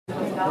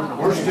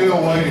We're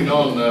still waiting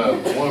on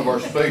one of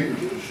our speakers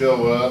to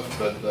show up,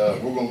 but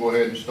we're going to go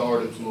ahead and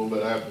start. It's a little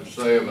bit after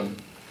 7.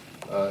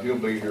 He'll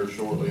be here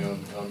shortly,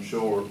 I'm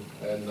sure.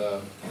 And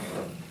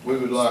we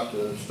would like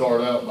to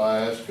start out by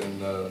asking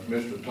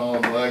Mr.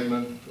 Tom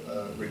Legman,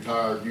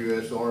 retired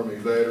U.S. Army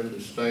veteran, to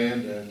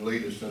stand and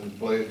lead us in the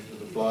pledge to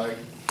the flag.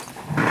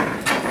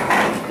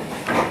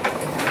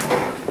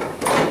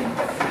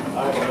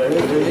 I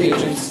pledge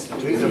allegiance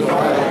to the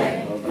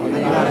flag of the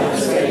United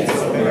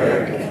States of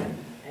America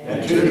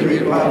and to the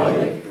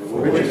republic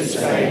for which it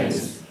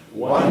stands,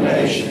 one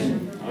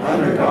nation,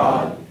 under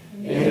God,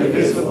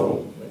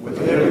 indivisible, with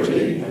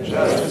liberty and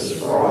justice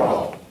for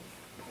all.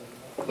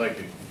 Thank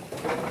you.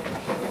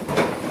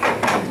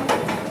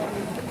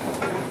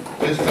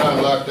 This time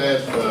I'd like to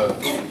ask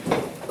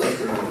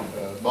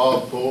Mr.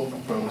 Bob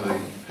Fulton from the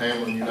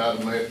Hamlin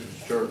United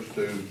Methodist Church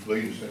to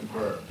lead us in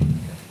prayer.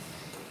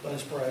 Let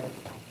us pray.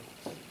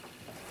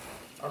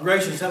 Our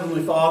gracious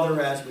Heavenly Father,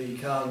 as we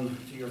come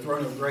to your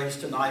throne of grace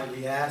tonight,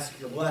 we ask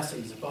your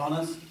blessings upon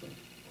us.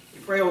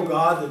 We pray, O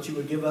God, that you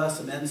would give us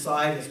some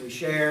insight as we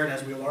share and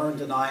as we learn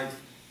tonight.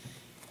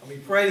 And we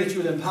pray that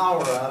you would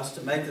empower us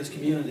to make this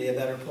community a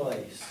better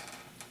place.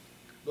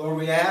 Lord,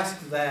 we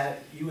ask that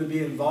you would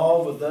be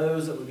involved with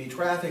those that would be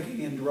trafficking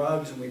in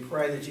drugs, and we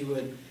pray that you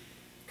would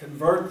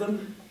convert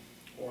them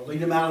or lead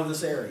them out of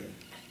this area.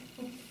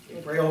 We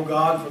pray, O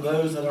God, for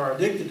those that are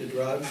addicted to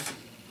drugs,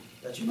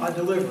 that you might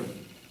deliver them.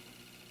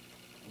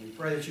 We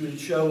pray that you would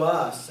show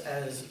us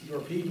as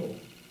your people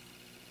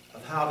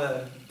of how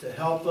to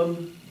help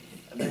them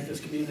and make this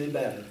community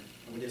better.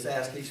 And we just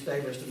ask these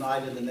favors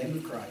tonight in the name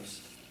of Christ.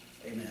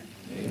 Amen.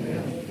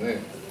 Amen.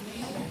 Amen.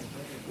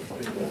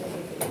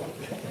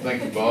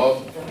 Thank you,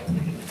 Bob.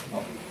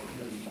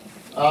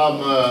 I'm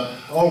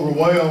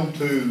overwhelmed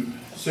to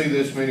see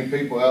this many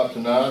people out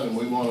tonight, and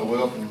we want to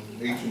welcome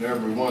each and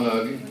every one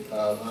of you.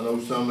 I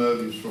know some of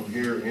you is from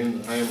here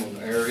in the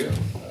Hamlin area,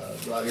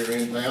 right here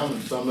in town,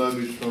 and some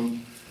of you is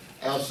from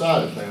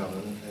outside of town,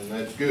 and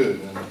that's good.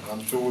 And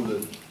I'm sure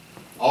that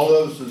all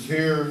of us is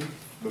here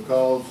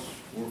because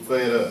we're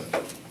fed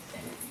up.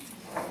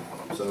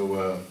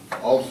 So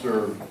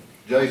Officer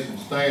Jason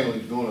Stanley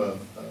is going to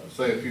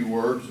say a few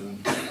words,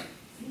 and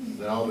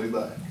then I'll be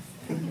back.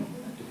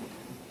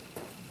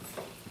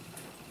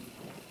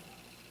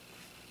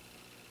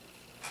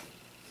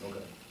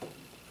 Okay.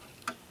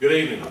 Good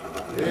evening.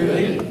 Good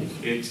evening.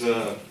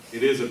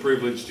 It is a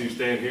privilege to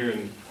stand here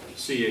and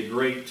see a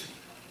great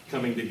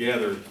coming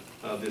together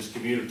of this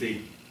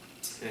community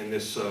and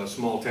this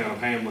small town of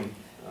Hamlin.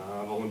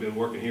 I've only been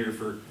working here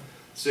for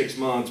 6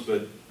 months,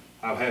 but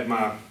I've had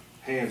my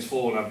hands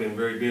full and I've been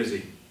very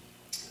busy.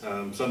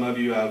 Some of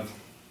you I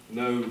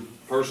know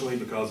personally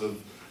because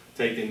of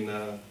taking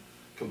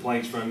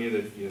complaints from you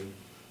that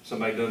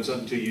somebody done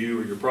something to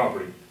you or your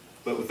property.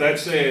 But with that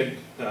said,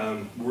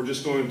 we're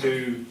just going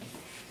to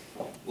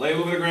lay a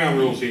little bit of ground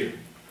rules here.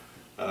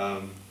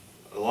 A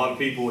lot of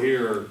people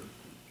here are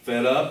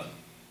fed up,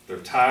 they're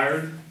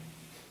tired,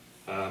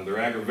 they're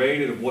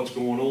aggravated of what's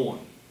going on.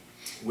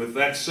 With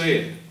that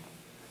said,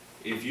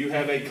 if you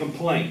have a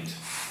complaint,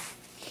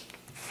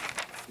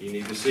 you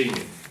need to see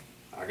me.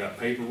 I got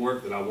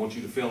paperwork that I want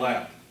you to fill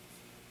out.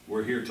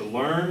 We're here to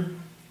learn,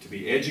 to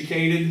be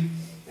educated,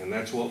 and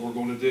that's what we're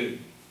going to do.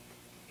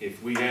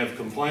 If we have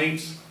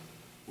complaints,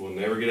 we'll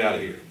never get out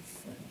of here.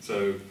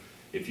 So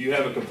if you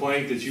have a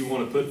complaint that you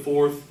want to put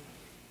forth,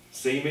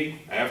 see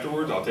me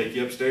afterwards. I'll take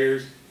you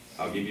upstairs.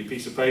 I'll give you a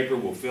piece of paper.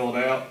 We'll fill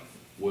it out.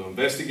 We'll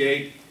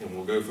investigate, and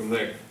we'll go from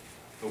there.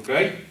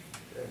 Okay?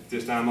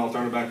 This time I'll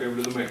turn it back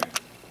over to the mayor.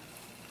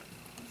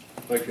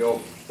 Thank you,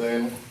 Officer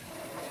Stanley.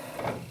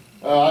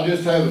 I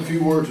just have a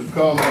few words of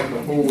comment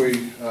before we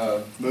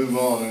move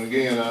on. And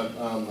again,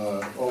 I'm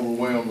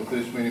overwhelmed with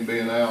this many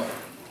being out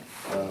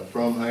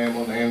from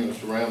Hamlin and the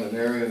surrounding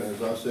area. And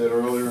as I said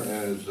earlier,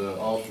 and as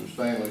Officer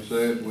Stanley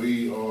said,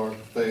 we are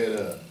fed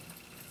up.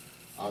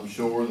 I'm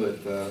sure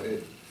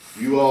that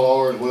you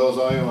all are as well as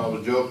I am. I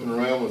was joking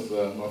around with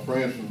my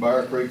friends from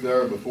Bear Creek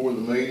there before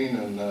the meeting,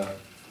 and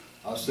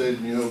I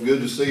said,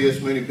 good to see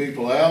this many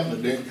people out, and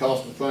it didn't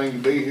cost a thing to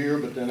be here.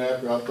 But then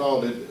after I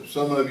thought,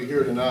 some of you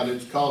here tonight,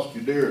 it's cost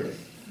you dearly.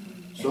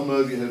 Some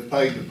of you have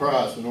paid the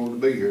price in order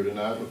to be here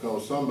tonight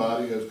because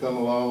somebody has come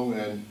along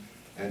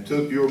and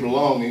took your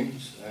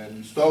belongings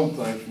and stole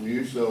things from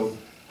you. So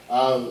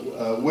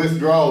I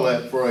withdraw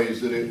that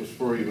phrase that it was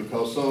free,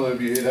 because some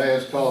of you, it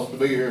has cost to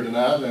be here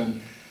tonight,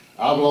 and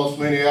I've lost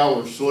many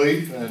hours of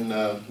sleep,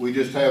 and we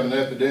just have an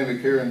epidemic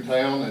here in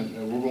town,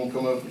 and we're going to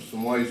come up with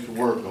some ways to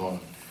work on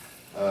it.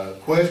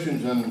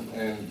 Questions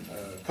and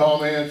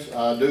comments,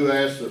 I do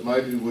ask that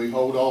maybe we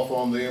hold off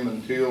on them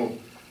until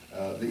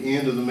the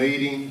end of the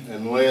meeting,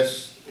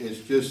 unless it's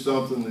just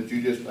something that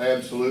you just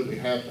absolutely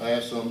have to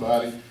ask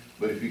somebody.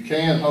 But if you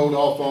can hold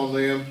off on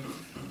them,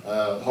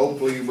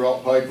 hopefully you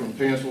brought paper and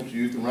pencil so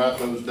you can write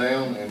those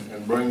down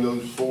and bring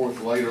those forth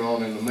later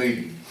on in the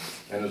meeting.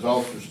 And as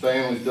Officer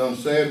Stanley's done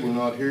said, we're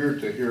not here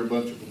to hear a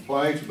bunch of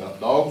complaints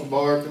about dogs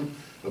barking,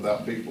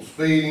 about people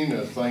speeding,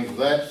 things of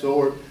that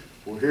sort.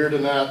 We're here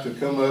tonight to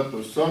come up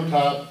with some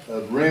type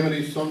of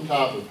remedy, some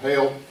type of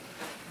help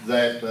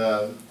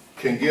that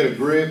can get a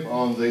grip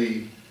on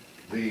the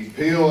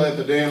pill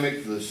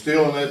epidemic, the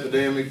stealing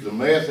epidemic, the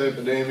meth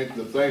epidemic,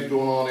 the things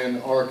going on in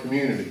our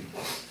community.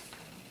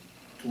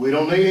 We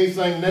don't need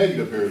anything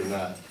negative here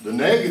tonight. The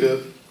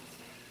negative,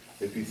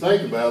 if you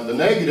think about it, the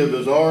negative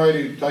has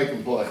already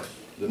taken place.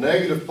 The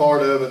negative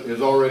part of it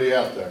is already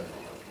out there.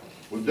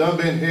 We've done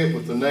been hit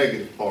with the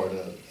negative part of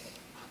it.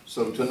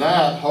 So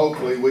tonight,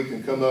 hopefully, we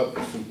can come up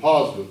with some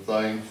positive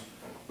things,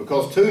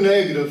 because two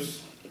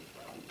negatives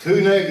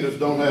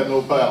don't have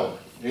no power.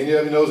 Any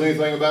of you knows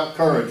anything about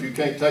current, you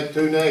can't take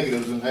two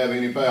negatives and have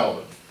any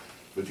power.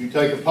 But you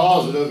take a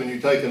positive and you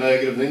take a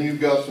negative, then you've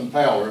got some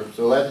power.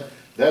 So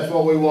that's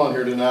what we want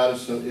here tonight,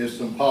 is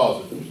some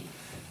positives.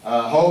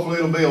 Hopefully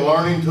it'll be a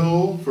learning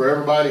tool for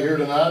everybody here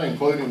tonight,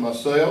 including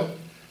myself.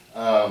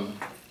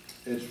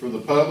 It's for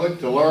the public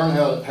to learn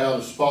how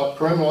to spot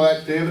criminal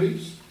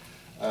activities,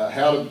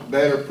 how to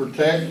better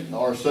protect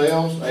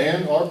ourselves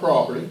and our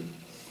property.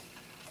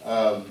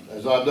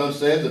 As I've done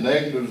said, the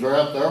negatives are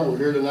out there. We're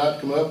here tonight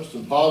to come up with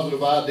some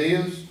positive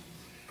ideas.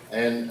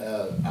 And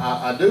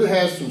I do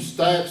have some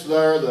stats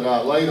there that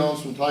I laid on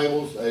some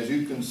tables. As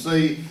you can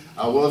see,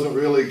 I wasn't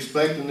really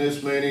expecting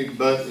this many,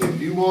 but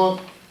if you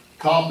want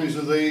copies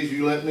of these,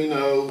 you let me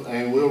know,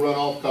 and we'll run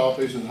off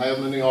copies and have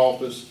them in the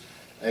office,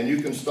 and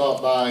you can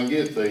stop by and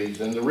get these.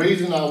 And the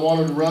reason I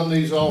wanted to run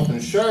these off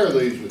and share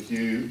these with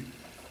you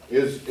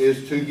is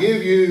to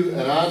give you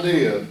an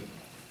idea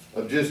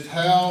of just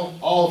how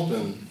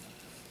often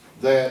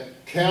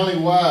that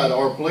countywide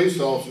our police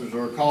officers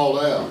are called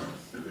out.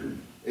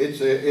 It's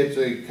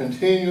a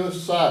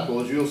continuous cycle,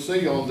 as you'll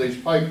see on these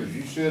papers.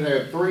 You should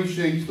have 3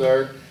 sheets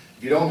there.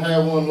 If you don't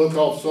have one, look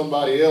off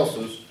somebody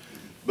else's.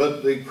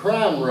 But the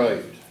crime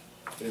rate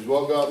is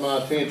what got my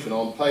attention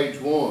on page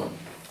 1.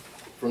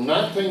 From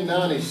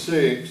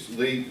 1996,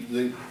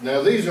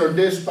 now these are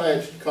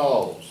dispatched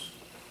calls.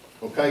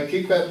 Okay,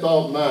 keep that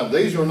thought in mind.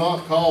 These are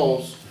not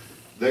calls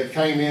that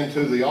came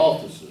into the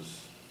offices.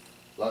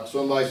 Like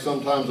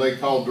sometimes they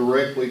call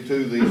directly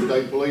to the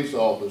state police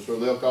office, or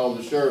they'll call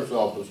the sheriff's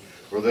office,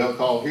 or they'll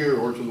call here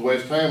or to the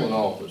West Hamlin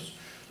office.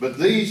 But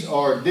these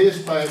are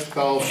dispatch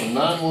calls from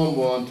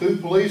 911 to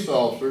police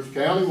officers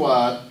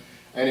countywide,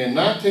 and in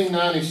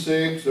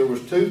 1996 there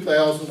was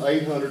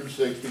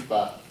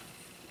 2,865.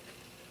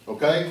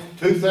 Okay,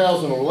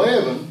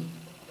 2011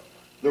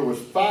 there was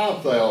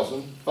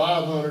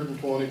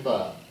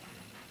 5,525.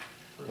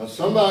 Now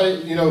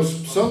somebody, you know,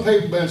 some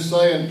people have been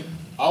saying,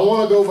 I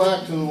want to go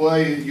back to the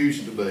way it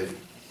used to be.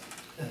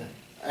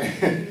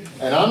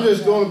 And I'm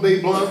just going to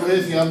be blunt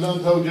with you. I've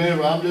done told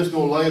Jennifer, I'm just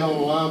going to lay it on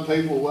the line,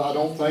 people. Well, I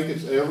don't think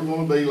it's ever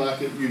going to be like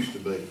it used to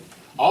be.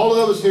 All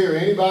of us here,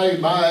 anybody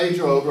my age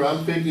or over,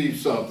 I'm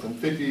 50-something,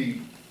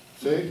 56?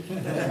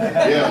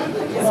 Yeah,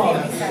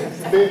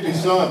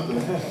 50-something.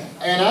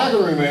 And I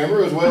can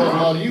remember, as well as a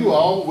lot of you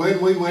all, when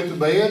we went to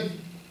bed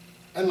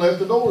and left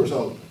the doors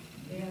open.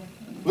 Yeah.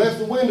 Left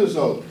the windows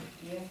open.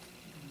 Yeah.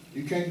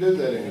 You can't do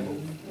that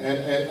anymore.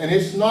 And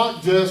it's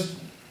not just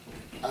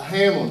a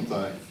Hamlin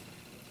thing.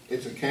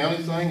 It's a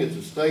county thing, it's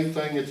a state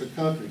thing, it's a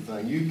country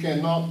thing. You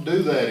cannot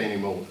do that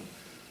anymore.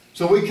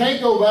 So we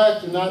can't go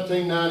back to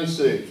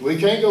 1996. We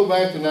can't go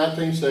back to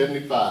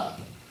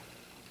 1975.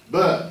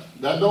 But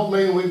that don't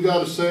mean we've got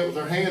to sit with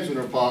our hands in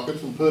our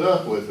pockets and put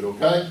up with it,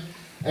 okay?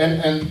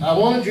 And I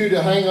wanted you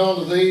to hang on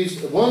to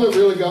these. One that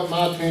really got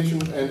my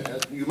attention, and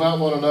you might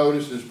want to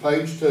notice, is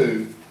page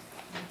 2,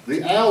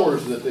 the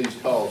hours that these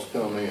calls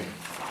come in.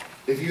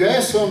 If you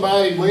ask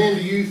somebody, when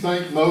do you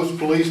think most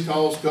police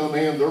calls come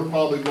in, they're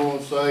probably going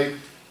to say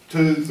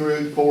 2,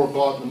 3, 4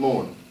 o'clock in the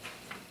morning.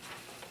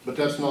 But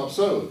that's not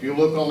so. If you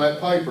look on that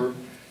paper,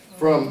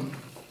 from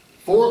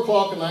 4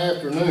 o'clock in the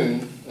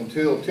afternoon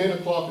until 10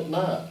 o'clock at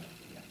night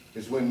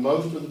is when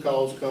most of the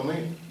calls come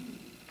in.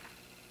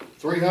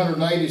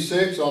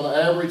 386 on the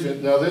average,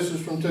 and now this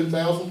is from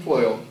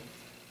 2012,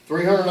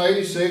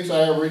 386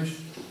 average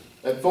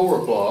at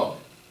 4 o'clock,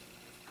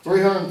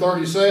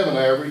 337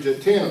 average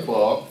at 10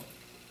 o'clock,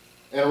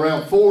 and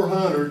around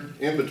 400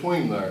 in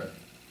between there.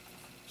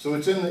 So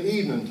it's in the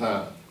evening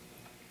time.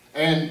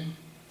 And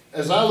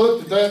as I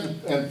looked at that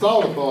and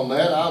thought upon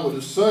that, I would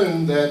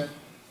assume that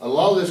a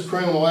lot of this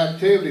criminal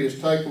activity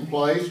is taking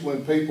place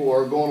when people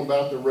are going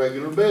about their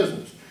regular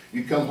business.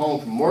 You come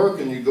home from work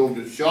and you go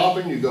to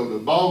shopping, you go to a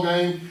ball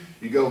game,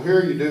 you go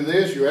here, you do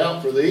this, you're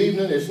out for the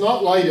evening. It's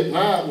not late at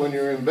night when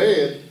you're in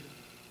bed,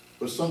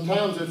 but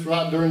sometimes it's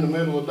right during the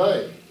middle of the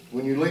day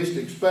when you least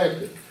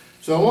expect it.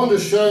 So I wanted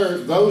to share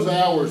those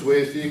hours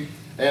with you,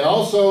 and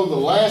also the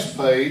last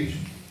page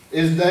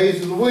is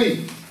days of the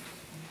week.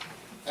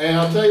 And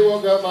I'll tell you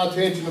what got my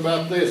attention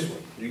about this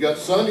one. You got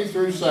Sunday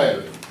through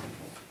Saturday.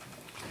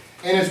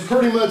 And it's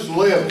pretty much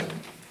level.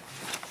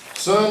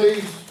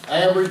 Sundays,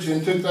 average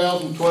in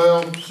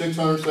 2012,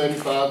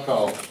 675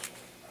 calls.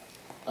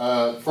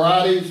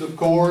 Fridays, of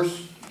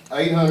course,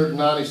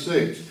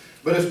 896.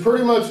 But it's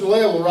pretty much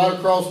level right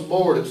across the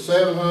board. It's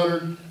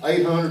 700,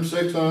 800,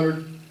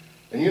 600.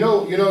 And you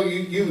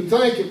would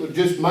think it would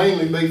just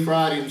mainly be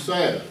Friday and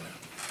Saturday.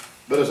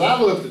 But as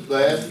I looked at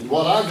that,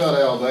 what I got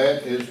out of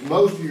that is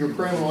most of your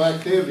criminal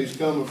activities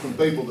coming from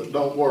people that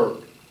don't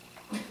work.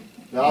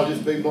 Now, I'll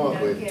just be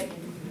blunt with you.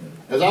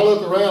 As I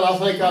look around, I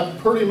think I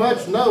pretty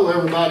much know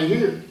everybody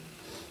here.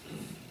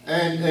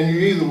 And you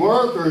either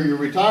work or you're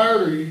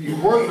retired or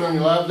you've worked during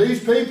your life.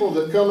 These people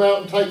that come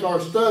out and take our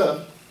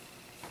stuff,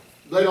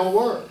 they don't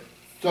work.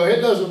 So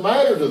it doesn't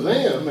matter to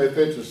them if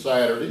it's a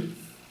Saturday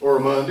or a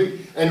Monday.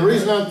 And the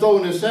reason I'm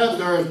throwing this out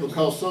there is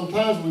because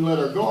sometimes we let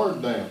our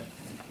guard down.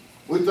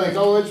 We think,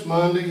 oh, it's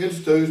Monday,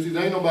 it's Tuesday,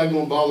 there ain't nobody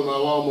going to bother my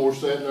lawnmower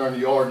sitting there in the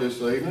yard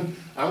this evening.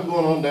 I'm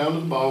going on down to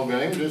the ball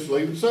game, just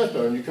leave it sit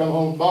there. And you come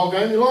home from the ball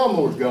game, your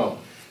lawnmower's gone.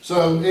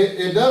 So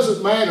it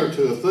doesn't matter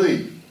to a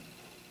thief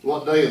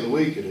what day of the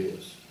week it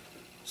is.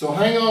 So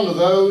hang on to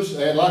those,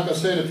 and like I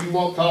said, if you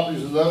want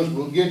copies of those,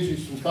 we'll get you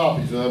some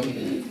copies of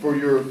them for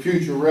your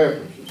future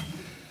references.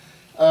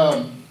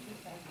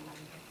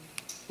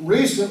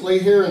 Recently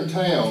here in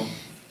town,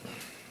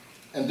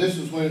 and this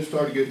is when it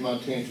started getting my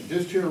attention,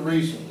 just here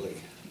recently,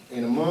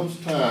 in a month's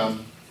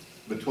time,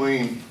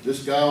 between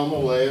this guy on the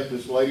left,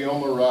 this lady on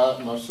my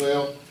right,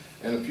 myself,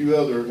 and a few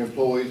other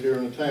employees here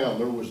in the town,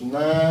 there was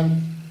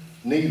 9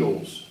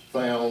 needles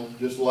found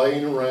just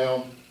laying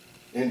around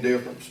in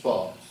different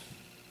spots.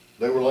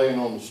 They were laying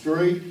on the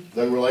street,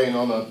 they were laying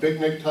on a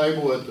picnic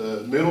table at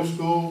the middle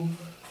school,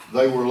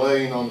 they were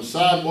laying on the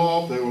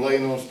sidewalk, they were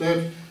laying on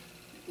steps.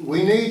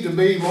 We need to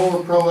be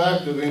more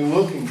proactive in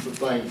looking for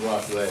things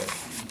like that.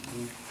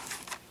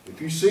 If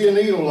you see a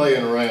needle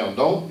laying around,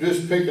 don't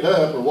just pick it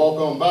up or walk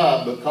on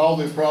by it, but call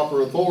the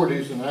proper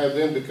authorities and have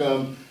them to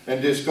come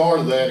and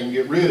discard that and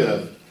get rid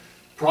of it.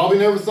 Probably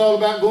never thought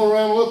about going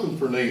around looking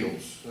for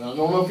needles. I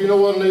don't know if you know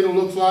what a needle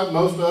looks like.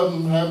 Most of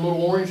them have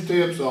little orange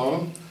tips on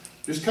them.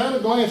 Just kind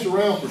of glance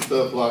around for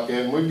stuff like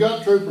that. And we've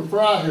got Trooper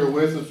Fry here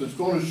with us that's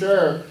going to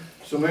share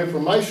some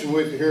information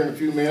with you here in a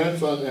few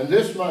minutes, and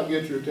this might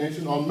get your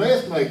attention, on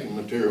meth making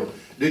material.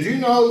 Did you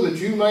know that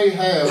you may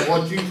have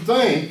what you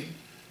think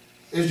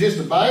is just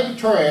a bag of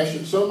trash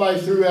that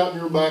somebody threw out in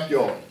your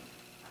backyard?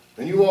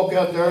 And you walk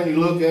out there and you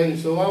look at it and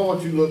say, well, I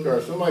want you to look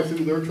there. Somebody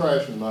threw their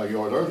trash in my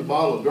yard. There's a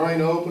bottle of drain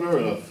opener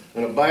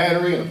and a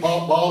battery and a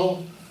pop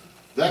bottle.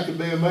 That could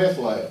be a meth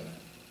lab.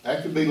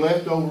 That could be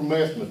leftover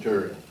meth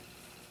material.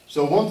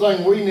 So one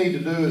thing we need to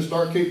do is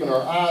start keeping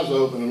our eyes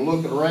open and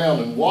looking around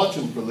and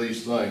watching for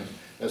these things,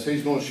 as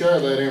he's going to share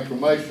that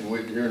information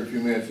with you here in a few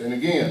minutes. And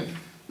again,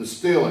 the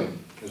stealing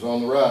is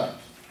on the rise.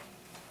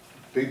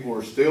 People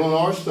are stealing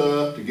our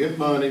stuff to get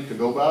money, to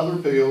go buy their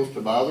pills,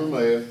 to buy their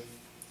meth.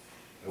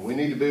 And we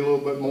need to be a little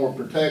bit more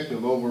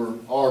protective over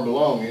our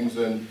belongings.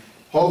 And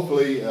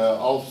hopefully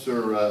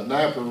Officer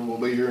Napper will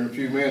be here in a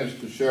few minutes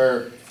to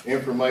share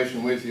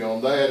information with you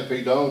on that. If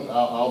he don't,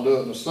 I'll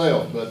do it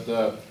myself.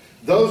 But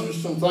those are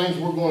some things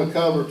we're going to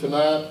cover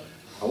tonight.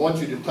 I want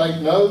you to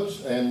take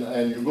notes, and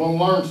you're going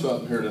to learn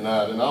something here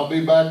tonight. And I'll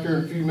be back here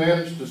in a few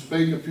minutes to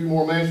speak a few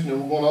more minutes, and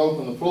then we're going to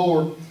open the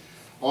floor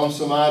on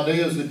some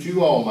ideas that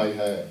you all may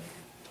have.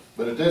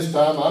 But at this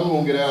time, I'm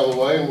going to get out of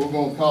the way, and we're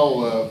going to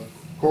call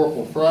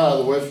Corporal Fry of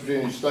the West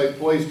Virginia State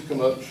Police to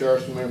come up and share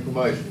some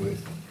information with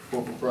you.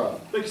 Corporal Fry.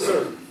 Thank you,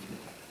 sir.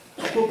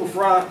 Corporal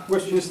Fry,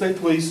 West Virginia State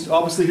Police,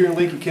 obviously here in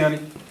Lincoln County.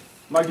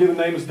 My given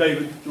name is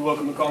David. You're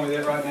welcome to call me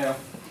that right now.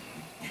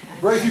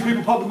 Very few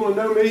people probably going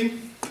to know me.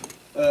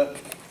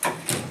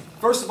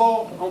 First of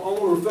all, I want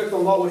to reflect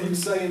on a lot of what he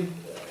was saying,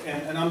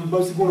 and I'm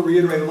mostly going to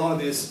reiterate a lot of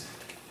this.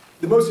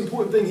 The most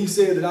important thing he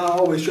said that I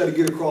always try to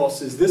get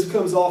across is this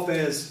comes off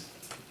as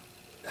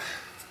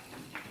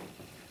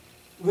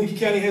Lincoln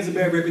County has a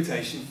bad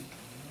reputation.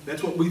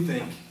 That's what we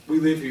think. We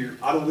live here.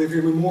 I don't live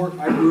here anymore.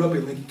 I grew up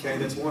in Lincoln County.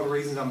 That's one of the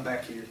reasons I'm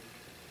back here.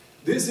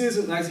 This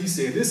isn't, as he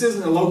said, this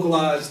isn't a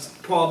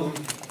localized problem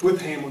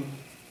with Hamlin.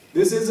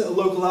 This isn't a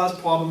localized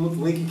problem with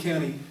Lincoln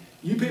County.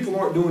 You people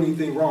aren't doing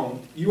anything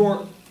wrong. You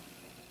aren't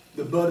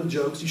the butt of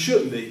jokes. You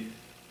shouldn't be.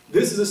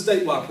 This is a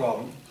statewide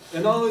problem.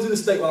 And not only is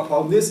it a statewide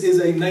problem, this is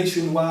a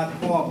nationwide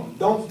problem.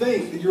 Don't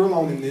think that you're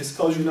alone in this,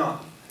 because you're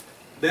not.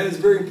 That is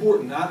very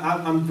important.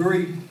 I'm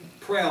very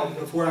proud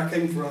of where I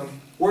came from,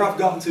 where I've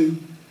gotten to,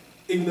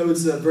 even though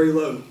it's very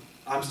low.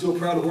 I'm still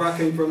proud of where I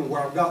came from and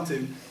where I've got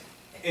to.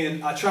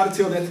 And I try to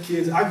tell that to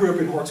kids. I grew up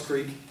in Harts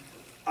Creek.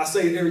 I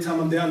say it every time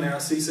I'm down there. I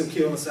see some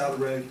kid on the side of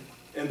the road,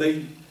 and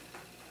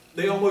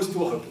they almost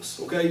feel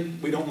hopeless, okay?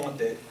 We don't want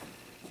that.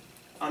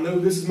 I know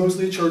this is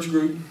mostly a church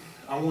group.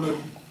 I want to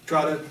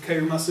try to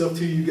cater myself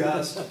to you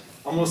guys.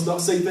 I'm going to stop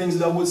saying things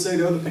that I would say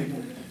to other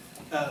people.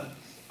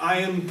 I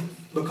am,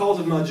 because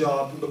of my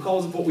job,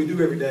 because of what we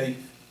do every day,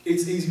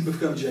 it's easy to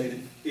become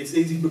jaded. It's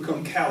easy to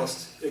become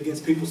calloused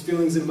against people's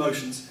feelings and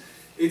emotions.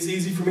 It's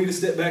easy for me to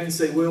step back and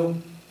say, well,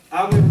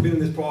 I've never been in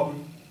this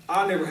problem.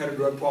 I never had a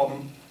drug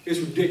problem. It's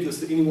ridiculous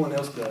that anyone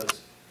else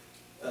does.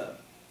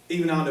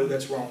 Even I know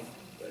that's wrong.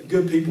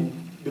 Good people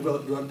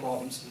develop drug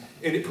problems,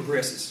 and it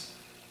progresses.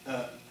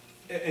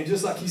 And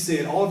just like he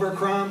said, all of our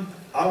crime,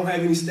 I don't have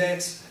any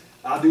stats.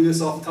 I do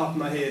this off the top of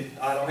my head.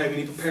 I don't have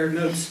any prepared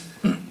notes.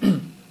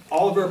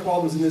 All of our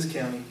problems in this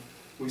county,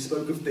 we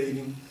spoke of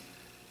thieving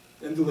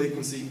and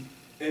delinquency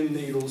and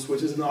needles,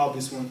 which is an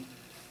obvious one.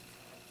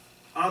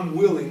 I'm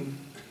willing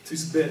to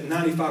bet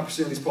 95%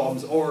 of these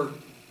problems are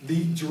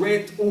the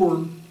direct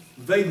or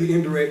vaguely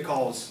indirect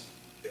cause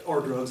are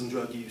drugs and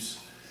drug use.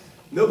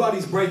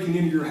 Nobody's breaking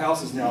into your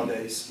houses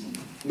nowadays.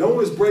 No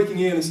one is breaking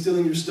in and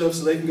stealing your stuff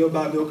so they can go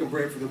buy milk and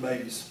bread for their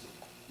babies.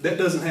 That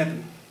doesn't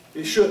happen.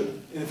 It shouldn't.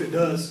 And if it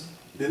does,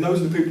 then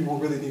those are the people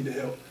who really need to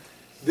help.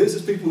 This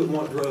is people that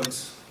want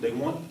drugs. They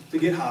want to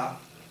get high.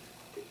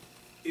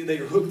 They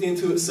are hooked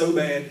into it so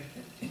bad.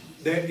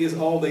 That is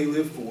all they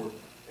live for.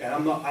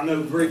 And I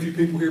know very few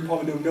people here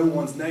probably know no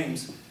one's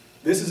names.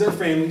 This is their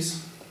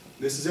families.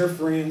 This is their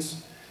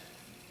friends.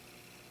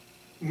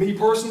 Me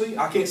personally,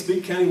 I can't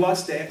speak countywide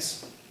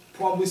stats.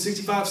 Probably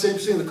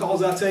 65–70% of the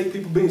calls I take,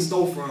 people being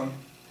stole from,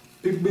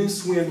 people being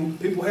swindled,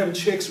 people having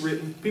checks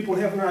written, people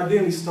having their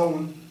identity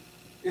stolen.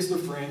 It's their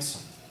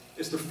friends.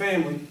 It's their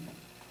family.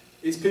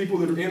 It's people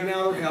that are in and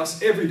out of their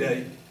house every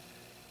day.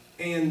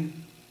 And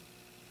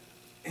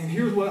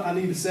here's what I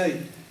need to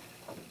say.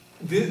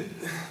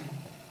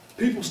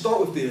 People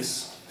start with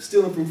this,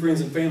 stealing from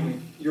friends and family.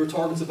 You're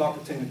targets of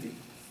opportunity.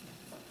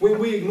 When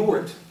we ignore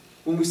it,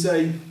 when we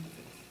say,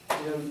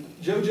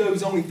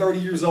 JoJo's only 30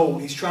 years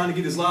old, he's trying to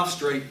get his life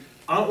straight,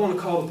 I don't want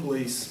to call the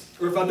police.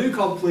 Or if I do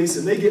call the police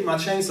and they get my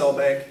chainsaw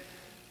back,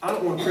 I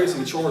don't want to press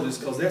any charges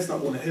because that's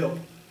not going to help.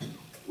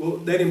 Well,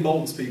 that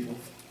emboldens people.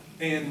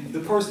 And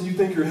the person you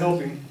think you're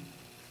helping,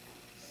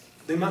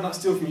 they might not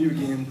steal from you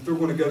again, but they're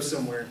going to go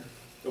somewhere.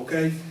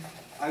 Okay?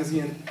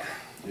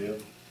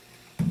 Yep.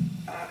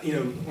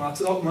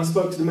 When I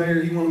spoke to the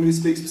mayor, he wanted me to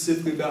speak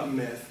specifically about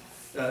meth.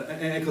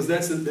 Because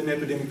that's an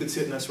epidemic that's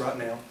hitting us right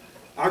now.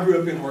 I grew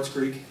up in Harts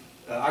Creek.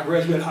 I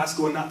graduated high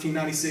school in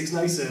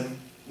 1996–97,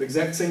 the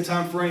exact same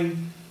time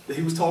frame that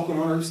he was talking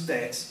on our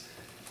stats.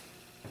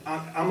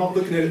 I'm not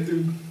looking at it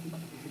through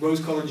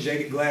rose-colored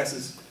jaded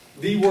glasses.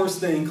 The worst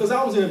thing, because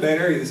I was in a bad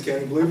area of this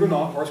county, believe it or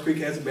not, Harts Creek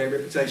has a bad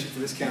reputation for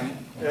this county.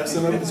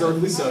 Some of it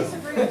deservedly so. I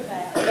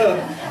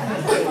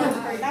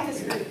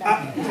disagree with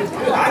that.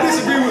 I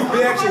disagree with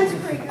the actual,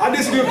 I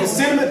disagree with the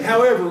sentiment,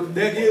 however,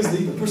 that is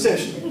the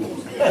perception.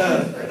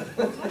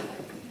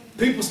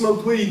 People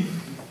smoke weed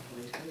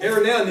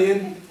every now and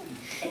then.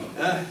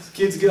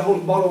 Kids get a hold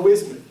of a bottle of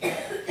whiskey.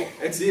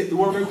 That's it. There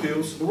weren't no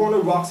pills. There weren't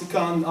no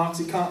Oxycontin,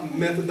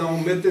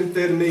 methadone,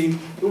 methamphetamine.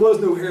 There was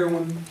no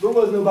heroin. There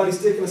was nobody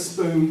sticking a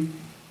spoon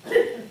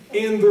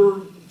in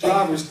the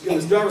driver's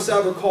side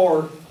of their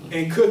car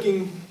and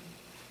cooking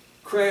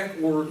crack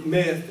or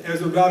meth as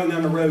they're driving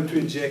down the road to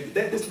inject it.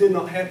 That just did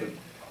not happen.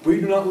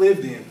 We do not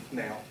live then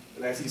now.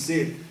 And as he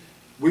said,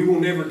 we will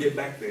never get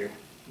back there.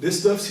 This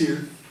stuff's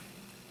here.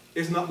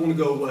 It's not going to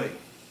go away.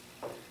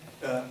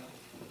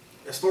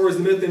 As far as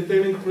the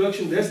methamphetamine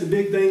production, that's the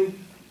big thing.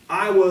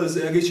 I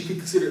guess you could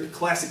consider it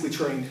classically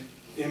trained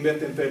in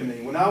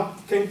methamphetamine. When I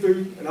came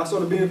through and I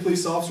started being a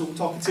police officer, we're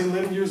talking 10,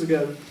 11 years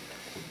ago,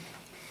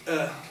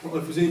 I don't know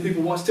if there's any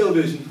people who watch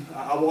television.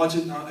 I watch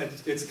it.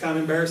 It's kind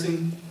of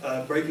embarrassing.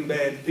 Breaking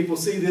Bad. People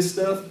see this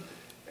stuff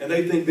and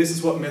they think this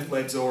is what meth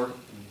labs are.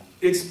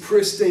 It's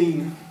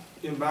pristine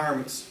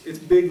environments. It's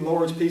big,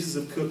 large pieces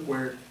of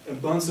cookware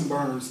and Bunsen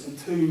burners and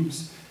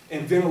tubes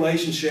and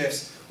ventilation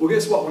shafts. Well,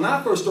 guess what? When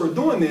I first started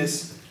doing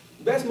this,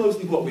 that's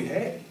mostly what we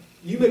had.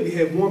 You maybe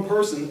had one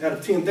person out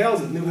of 10,000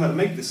 that knew how to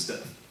make this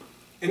stuff.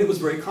 And it was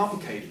very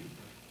complicated.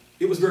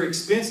 It was very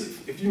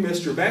expensive. If you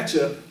messed your batch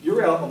up,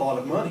 you're out a lot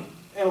of money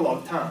and a lot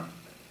of time.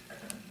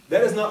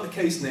 That is not the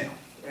case now.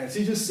 As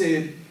he just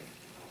said,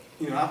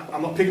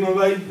 I'm not picking on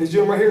anybody. This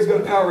gentleman right here has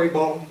got a Powerade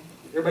bottle.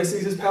 Everybody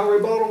sees this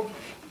Powerade bottle?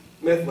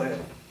 Meth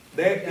lab.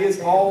 That is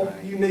all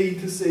you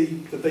need to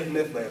see to think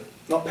meth lab.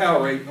 Not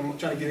Powerade. I'm not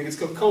trying to get against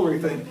Coca-Cola or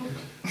anything.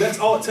 That's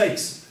all it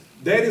takes.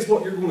 That is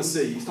what you're going to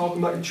see. He's talking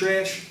about your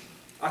trash.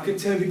 I can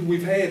tell people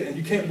we've had, and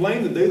you can't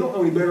blame them. They don't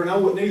know any better, and I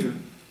wouldn't either.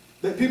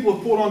 That people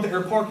have pulled onto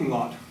their parking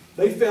lot.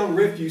 They found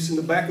refuse in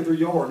the back of their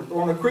yard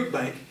or on a creek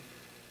bank,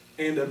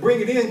 and bring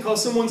it in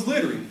because someone's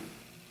littering.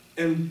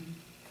 And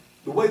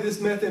the way this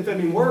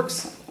methamphetamine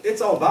works,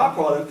 it's all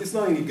byproduct. It's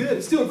not any good.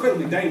 It's still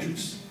incredibly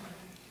dangerous.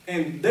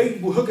 And they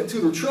will hook it to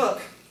their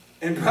truck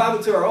and drive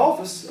it to our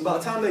office, and by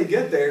the time they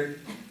get there,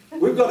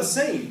 we've got a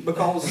scene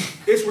because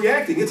it's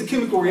reacting. It's a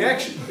chemical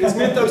reaction. It's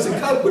Mentos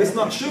and Coke, but it's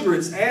not sugar.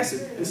 It's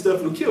acid and stuff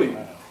that'll kill you.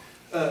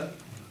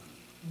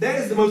 That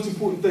is the most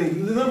important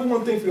thing. The number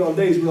one thing for y'all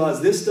today is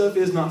realize this stuff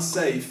is not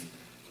safe.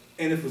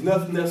 And if there's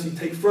nothing else you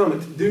take from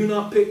it, do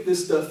not pick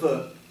this stuff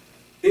up.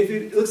 If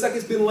it looks like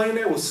it's been laying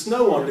there with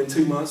snow on it in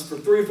 2 months for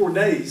 3 or 4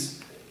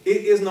 days,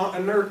 it is not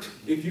inert.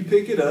 If you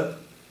pick it up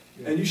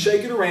and you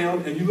shake it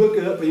around and you look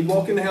it up and you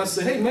walk in the house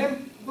and say, hey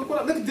man, look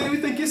at what you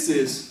think this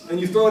is, and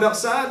you throw it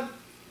outside,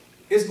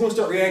 it's going to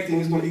start reacting,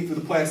 it's going to eat through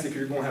the plastic,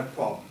 you're going to have a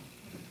problem.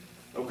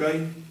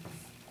 Okay?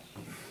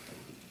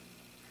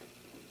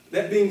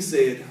 That being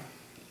said,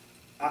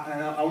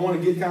 I want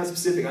to get kind of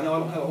specific. I know I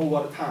don't have a whole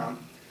lot of time.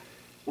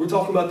 We're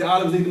talking about the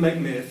items needed to make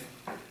meth.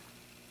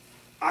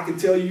 I could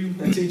tell you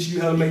and teach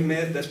you how to make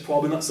meth. That's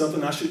probably not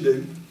something I should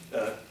do.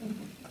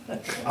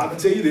 I can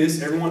tell you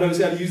this. Everyone knows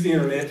how to use the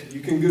internet.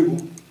 You can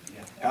Google.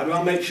 How do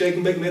I shake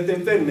and bake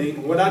methamphetamine?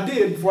 And what I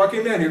did before I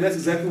came down here, that's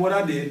exactly what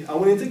I did. I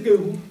went into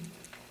Google.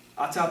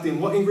 I typed in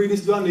what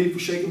ingredients do I need for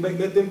shake and bake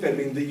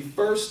methamphetamine. The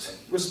first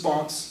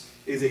response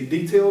is a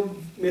detailed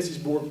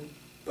message board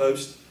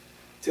post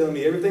telling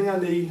me everything I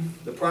need,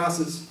 the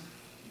prices,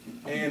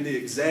 and the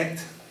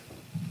exact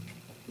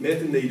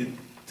method needed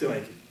to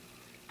make it.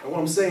 And what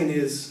I'm saying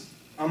is,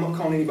 I'm not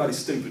calling anybody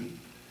stupid.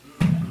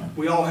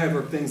 We all have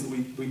our things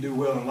that we do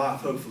well in life,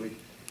 hopefully.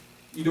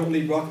 You don't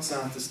need rocket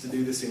scientists to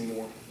do this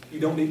anymore. You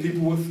don't need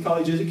people with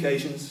college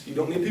educations. You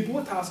don't need people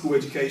with high school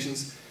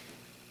educations.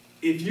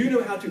 If you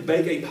know how to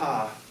bake a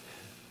pie,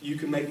 you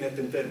can make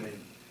methamphetamine.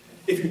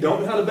 If you don't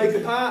know how to bake a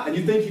pie and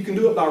you think you can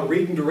do it by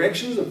reading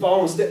directions and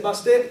following step by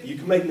step, you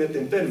can make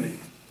methamphetamine.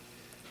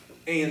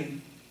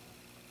 And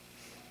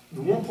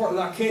the one part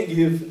that I can't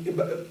give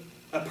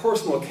a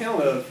personal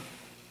account of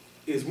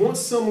is once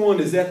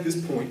someone is at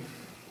this point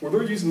where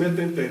they're using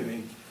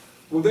methamphetamine,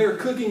 where they're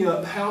cooking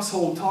up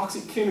household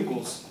toxic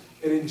chemicals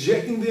and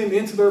injecting them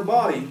into their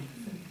body,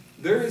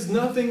 there is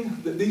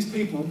nothing that these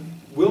people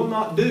will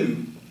not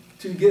do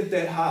to get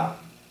that high.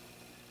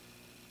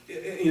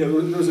 You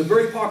know, there's a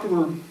very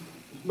popular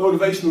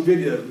motivational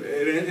video, and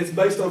it's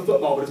based on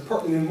football, but it's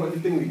pertinent in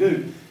everything we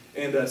do.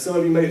 And some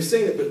of you may have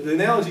seen it, but the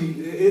analogy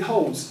it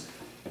holds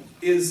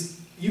is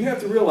you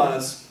have to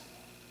realize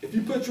if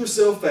you put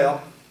yourself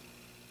out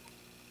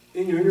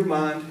in your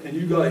mind and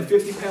you've got a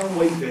 50-pound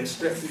weight vest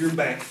strapped to your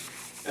back,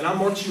 and I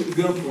march you at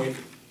gunpoint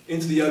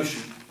into the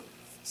ocean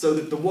so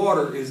that the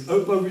water is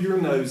up over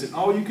your nose, and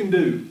all you can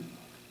do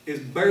is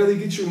barely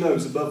get your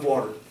nose above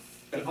water.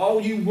 And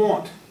all you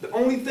want, the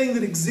only thing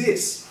that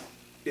exists,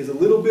 is a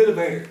little bit of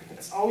air.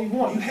 That's all you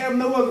want. You have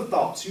no other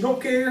thoughts. You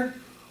don't care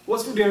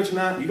what's for dinner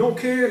tonight. You don't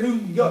care who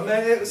you got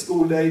mad at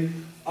school today.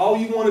 All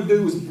you want to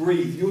do is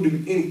breathe. You'll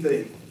do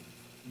anything.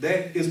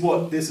 That is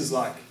what this is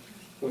like.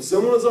 When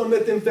someone is on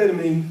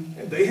methamphetamine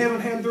and they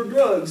haven't had their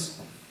drugs,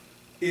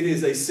 it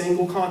is a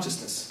single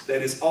consciousness.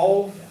 That is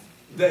all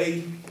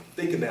they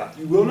think about.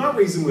 You will not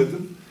reason with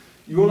them.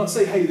 You will not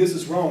say, hey, this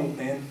is wrong,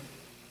 man.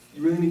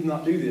 You really need to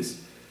not do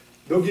this.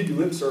 They'll give you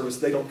lip service.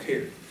 They don't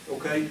care.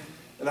 Okay?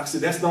 And like I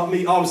said, that's not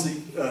me.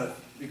 Obviously,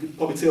 you could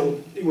probably tell,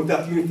 even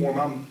without the uniform,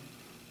 I'm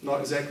not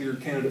exactly your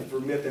candidate for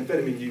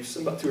methamphetamine use.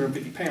 I'm about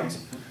 250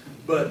 pounds.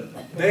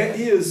 But that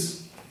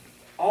is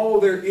all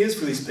there is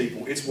for these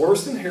people. It's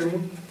worse than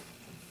heroin.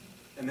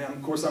 And now,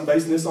 of course, I'm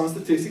basing this on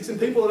statistics and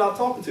people that I've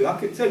talked to. I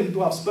can tell you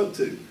people I've spoke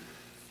to.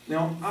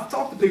 Now, I've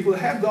talked to people that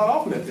have got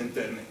off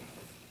methamphetamine.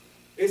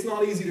 It's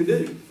not easy to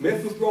do.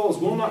 Meth withdrawals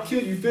will not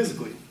kill you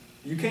physically.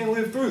 You can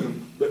live through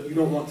them, but you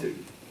don't want to.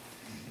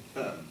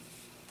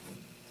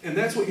 And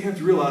that's what you have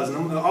to realize. And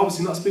I'm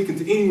obviously not speaking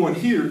to anyone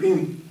here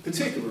in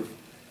particular.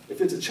 If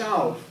it's a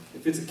child,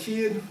 if it's a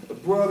kid, a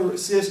brother, a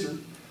sister,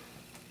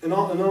 an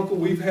aunt and uncle,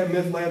 we've had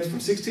meth labs from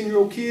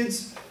 16-year-old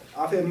kids.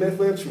 I've had meth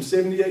labs from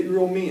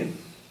 78-year-old men.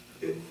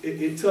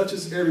 It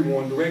touches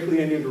everyone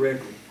directly and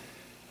indirectly.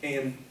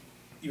 And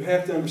you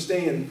have to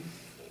understand,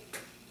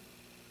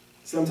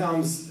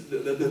 sometimes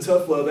the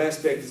tough love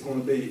aspect is going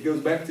to be, it goes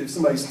back to if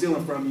somebody's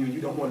stealing from you and you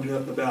don't want to do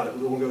nothing about it,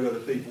 we're going to go to other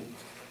people.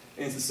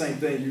 And it's the same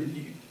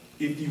thing.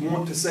 If you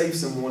want to save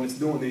someone that's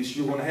doing this,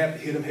 you're going to have to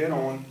hit them head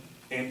on,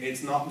 and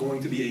it's not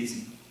going to be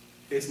easy.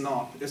 It's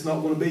not. It's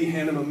not going to be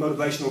hand them a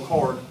motivational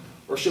card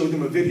or show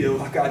them a video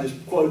like I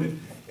just quoted,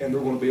 and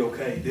they're going to be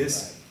okay.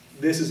 This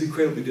is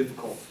incredibly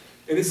difficult.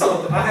 And it's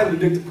something, I have an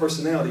addictive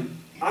personality.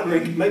 I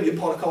drink maybe a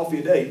pot of coffee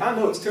a day. I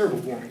know it's terrible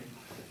for me.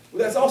 But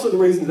that's also the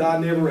reason that I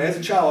never, as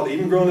a child,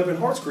 even growing up in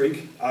Harts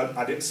Creek,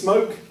 I didn't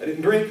smoke, I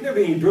didn't drink, never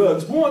did any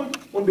drugs. One,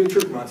 wanted to be a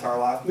trooper my entire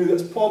life. Knew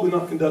that's probably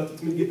not conducted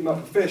to me getting my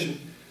profession.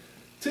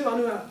 Two, I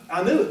knew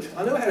it.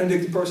 I knew I had an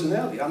addictive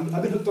personality.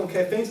 I've been hooked on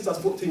caffeine since I was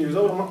 14 years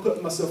old. I'm not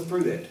putting myself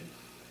through that.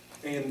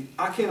 And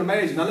I can't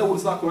imagine. I know what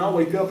it's like when I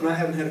wake up and I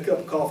haven't had a cup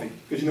of coffee.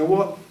 Because you know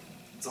what?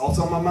 It's all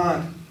on my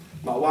mind.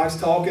 My wife's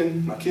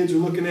talking, my kids are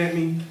looking at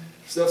me,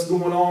 stuff's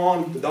going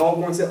on, the dog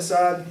runs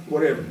outside,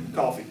 whatever,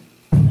 coffee.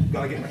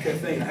 Gotta get my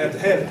caffeine, I have to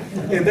have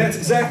it. And that's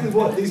exactly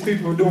what these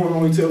people are doing,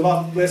 only to a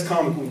lot less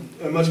comical,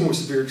 a much more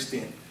severe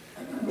extent.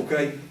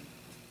 Okay?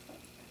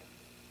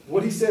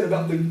 What he said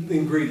about the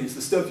ingredients,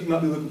 the stuff you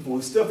might be looking for,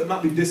 the stuff that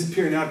might be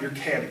disappearing out of your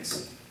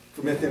cabinets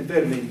for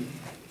methamphetamine.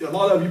 A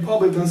lot of you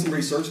probably have done some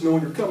research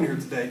knowing you're coming here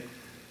today.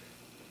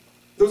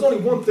 There's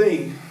only one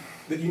thing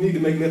that you need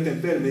to make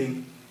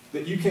methamphetamine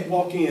that you can't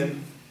walk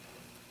in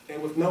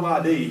and with no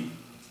ID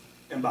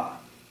and buy.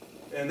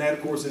 And that,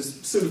 of course, is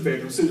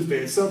Sudafed or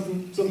Sudafed,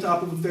 some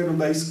type of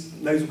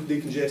ephedrine-based nasal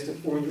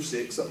decongestant, or when you're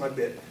sick, something like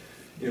that.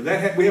 You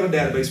know, we have a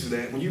database for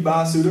that. When you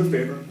buy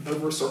pseudoephedrine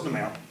over a certain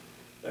amount,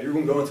 you're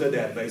going to go into a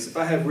database. If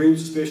I have real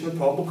suspicion of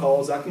probable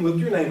cause, I can look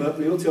your name up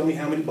and it'll tell me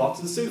how many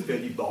boxes of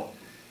Sudafed you bought.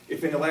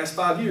 If in the last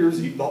 5 years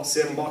you bought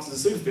 7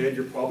 boxes of Sudafed,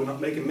 you're probably not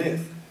making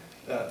meth.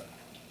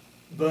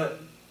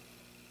 But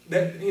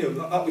that, you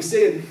know, like we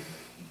said,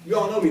 you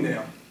all know me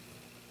now.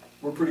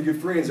 We're pretty good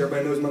friends.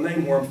 Everybody knows my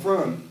name, where I'm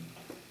from.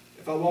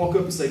 If I walk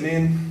up and say,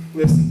 man,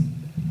 listen,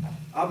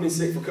 I've been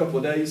sick for a couple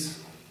of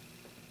days.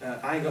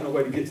 I ain't got no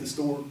way to get to the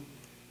store.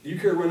 Do you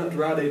care to run up to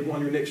Rite Aid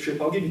on your next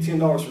trip? I'll give you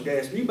 $10 for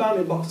gas. Will you buy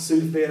me a box of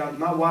Sudafed?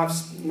 My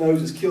wife's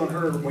nose is killing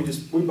her.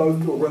 We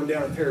both feel run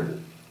down and terrible.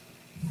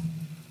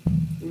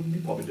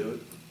 you'd probably do it.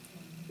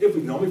 If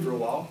we've known me for a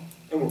while,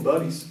 and we're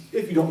buddies,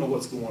 if you don't know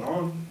what's going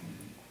on.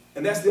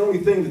 And that's the only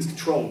thing that's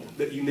controlled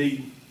that you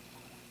need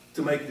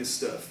to make this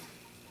stuff.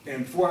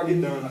 And before I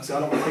get done, like I said, I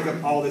don't want to take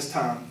up all this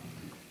time.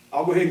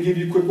 I'll go ahead and give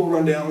you a quick little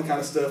rundown of the kind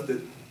of stuff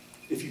that,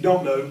 if you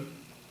don't know,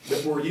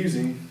 that we're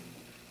using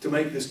to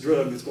make this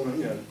drug that's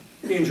going to,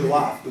 end your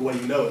life the way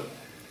you know it.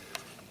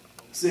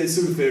 It says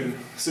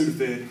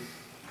Sudafed,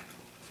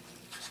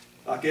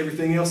 like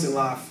everything else in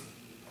life,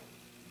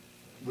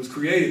 was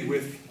created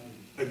with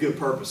a good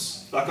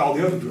purpose, like all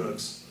the other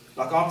drugs,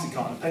 like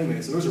Oxycontin and pain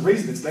medicine. There's a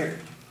reason it's there.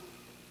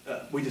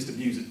 We just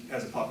abuse it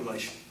as a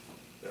population.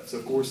 So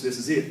of course, this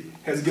is it. It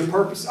has a good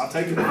purpose. I'll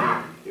take it.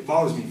 It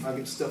bothers me if I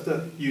get stuffed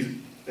up. Use it.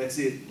 That's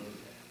it.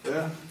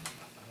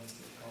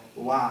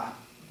 Lye.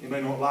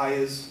 Anybody know what lye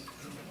is?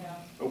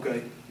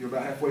 Okay, you're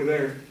about halfway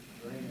there.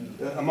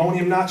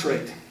 Ammonium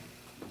nitrate.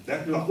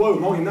 You're like, whoa,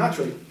 ammonium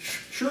nitrate?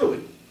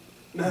 Surely.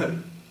 No.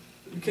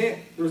 You can't.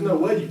 There's no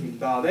way you can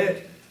buy that.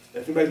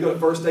 If anybody's got a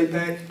first aid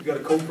pack, you got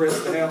a cold press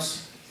at the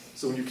house,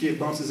 so when your kid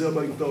bumps his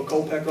elbow, you can throw a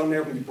cold pack on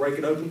there when you break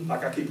it open,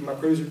 like I keep in my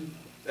cruiser.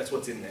 That's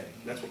what's in there.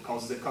 That's what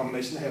causes that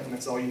combination to happen.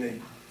 That's all you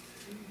need.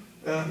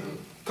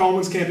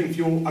 Coleman's camping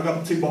fuel. I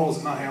got 2 bottles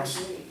at my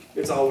house.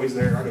 It's always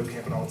there. I go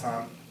camping all the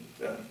time.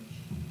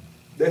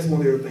 That's one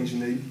of the other things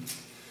you need.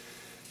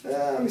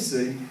 Let me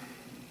see.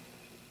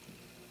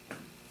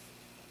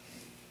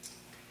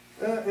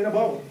 In a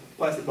bottle,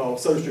 plastic bottle,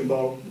 SodaStream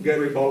bottle,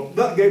 Gatorade bottle.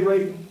 Not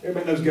Gatorade.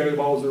 Everybody knows Gatorade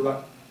bottles are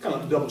like kind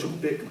of like double, triple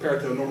thick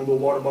compared to a normal little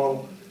water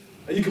bottle.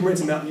 You can rinse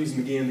them out and use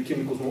them again. The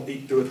chemicals won't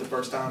eat through it the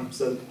first time,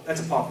 so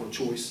that's a popular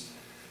choice.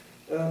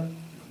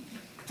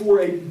 For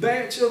a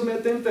batch of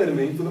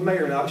methamphetamine for the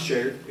mayor and I to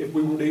share, if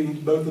we were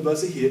needing both of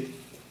us a hit,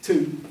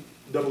 2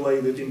 AA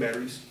lithium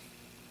batteries.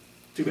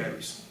 2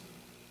 batteries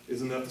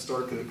is enough to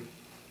start a cook.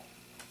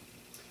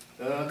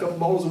 A couple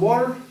bottles of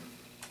water,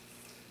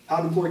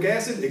 hydrochloric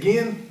acid.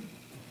 Again,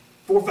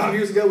 4 or 5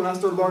 years ago when I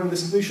started learning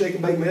this new shake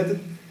and bake method,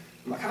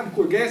 I'm like,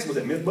 hydrochloric acid was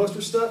that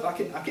Mythbuster stuff? I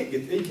can't get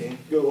it. You can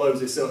go to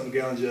Lowe's, they sell it in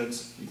gallon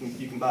jugs.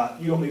 You can buy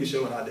it. You don't need to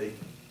show an ID.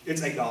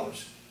 It's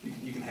 $8.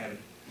 You can have it.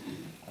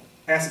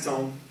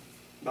 Acetone,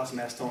 buy some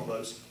acetone at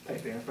Lowe's. Pay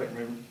it down, if I can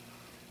remember.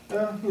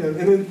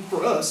 And then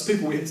for us,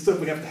 stuff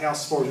we have at the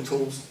house as far as your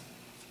tools.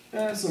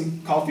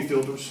 Some coffee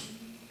filters,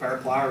 pair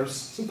of pliers,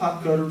 some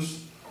pipe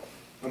cutters,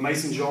 a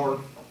mason jar.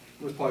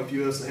 There's probably a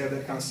few of us that have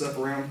that kind of stuff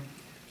around.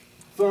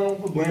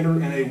 Funnel, a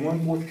blender, and a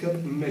 1/4 cup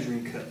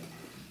measuring cup.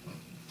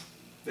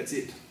 That's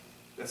it.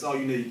 That's all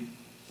you need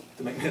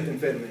to make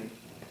methamphetamine.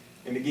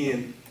 And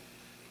again,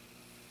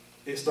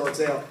 it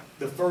starts out,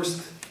 the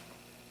first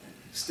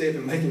step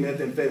in making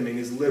methamphetamine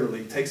is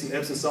literally take some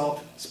Epsom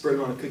salt, spread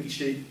it on a cookie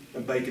sheet,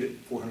 and bake it at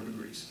 400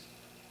 degrees.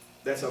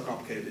 That's how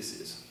complicated this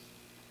is.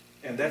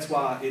 And that's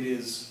why it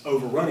is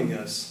overrunning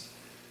us.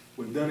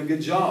 We've done a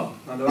good job.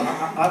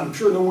 I'm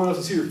sure no one else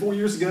is here. 4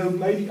 years ago,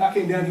 maybe, I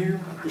came down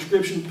here,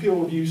 prescription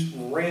pill abuse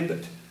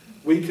rampant.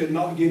 We could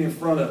not get in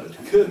front of it,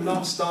 could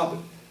not stop it.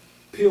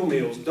 Pill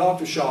mills,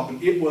 doctor shopping,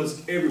 it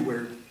was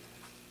everywhere.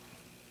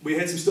 We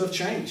had some stuff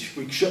change.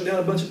 We shut down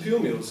a bunch of pill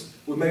mills.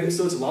 We made it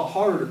so it's a lot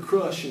harder to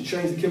crush and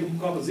change the chemical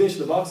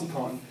composition of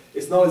Oxycontin.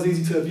 It's not as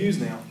easy to abuse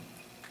now.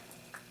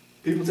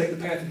 People take the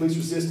path of least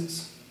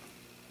resistance.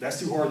 That's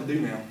too hard to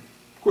do now.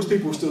 Of course,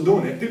 people are still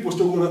doing that. People are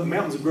still going up the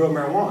mountains and growing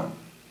marijuana.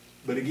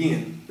 But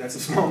again, that's a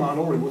small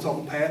minority. We're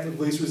talking path of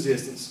least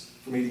resistance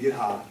for me to get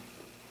high.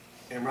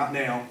 And right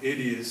now,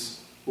 it is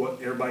what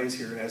everybody is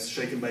hearing as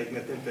shake and bake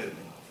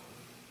methamphetamine.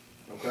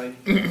 Okay?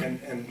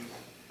 And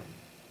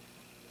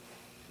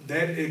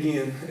that,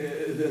 again,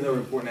 is another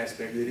important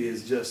aspect. It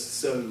is just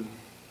so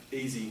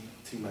easy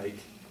to make,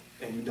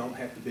 and you don't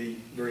have to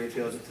be very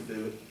intelligent to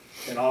do it.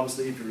 And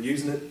obviously, if you're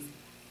using it,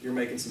 you're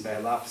making some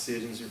bad life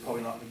decisions. You're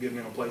probably not in a good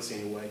mental place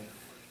anyway.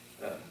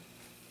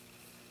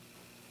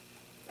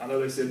 I know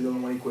they said no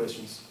one any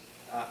questions.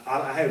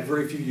 I have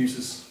very few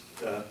uses.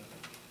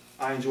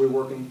 I enjoy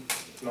working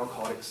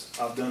narcotics.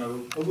 I've done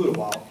a little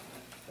while.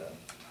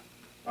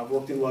 I've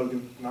worked in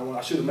Logan, and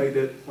I should have made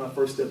that when I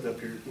first stepped up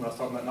here, when I was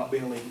talking about not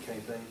being a Lincoln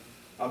County thing.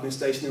 I've been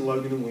stationed in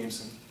Logan and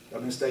Williamson.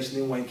 I've been stationed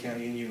in Wayne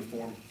County in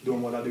uniform,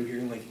 doing what I do here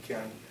in Lincoln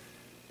County.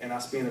 And I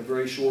spent a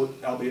very short,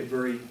 albeit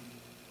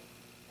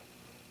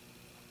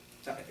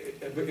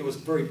it was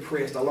very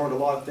pressed. I learned a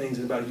lot of things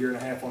in about 1.5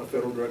 years on a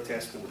federal drug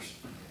task force.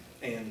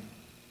 And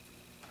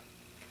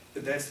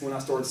that's when I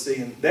started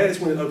seeing, that is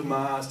when it opened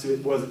my eyes to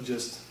it wasn't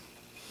just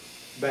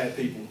bad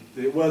people.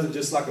 It wasn't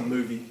just like a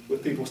movie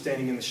with people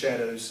standing in the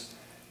shadows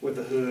with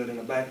a hood and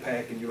a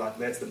backpack and you're like,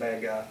 that's the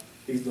bad guy.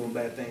 He's doing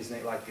bad things and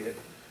ain't like that.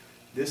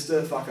 This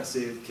stuff, like I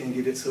said, can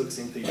get its hooks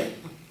in people.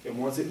 And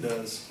once it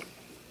does,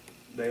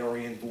 they are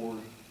in for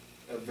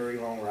a very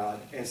long ride.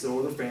 And so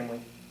are their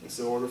family, and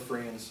so are their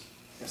friends,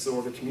 and so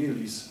are the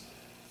communities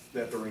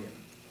that they're in.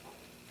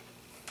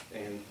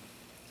 And,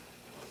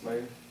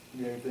 Mayor,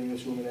 you have anything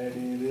else you want me to add to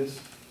any of this?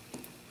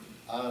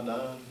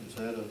 Iodine, is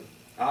that a...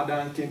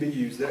 Iodine can be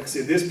used. Like I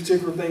said, this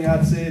particular thing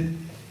I said,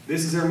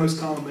 this is our most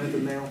common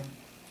method now.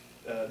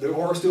 There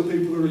are still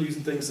people who are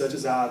using things such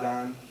as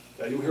iodine.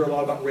 You'll hear a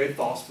lot about red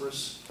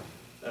phosphorus.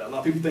 A lot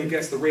of people think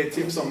that's the red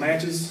tips on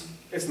matches.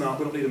 It's not.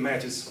 We don't need the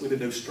matches. We need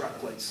those strike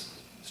plates.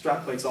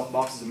 Strike plates off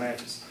boxes of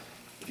matches.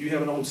 If you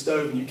have an old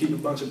stove and you keep a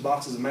bunch of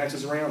boxes of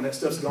matches around, that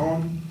stuff's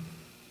gone,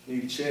 you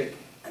need to check.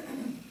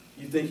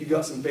 You think you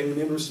got some family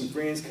members, some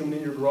friends coming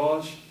in your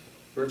garage,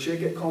 better check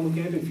that Coleman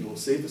camping fuel,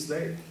 see if it's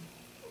there.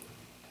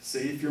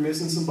 See if you're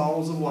missing some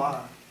bottles of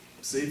lye.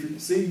 See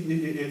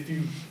if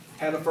you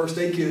have a first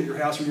aid kit at your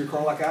house or your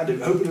car like I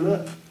do. Open it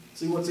up.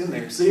 See what's in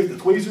there. See if the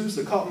tweezers,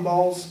 the cotton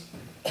balls,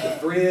 the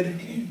thread,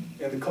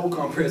 and the cold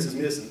compress is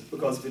missing.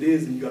 Because if it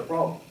is, then you got a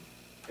problem.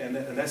 And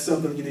that's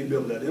something you need to be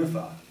able to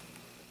identify.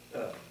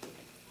 Could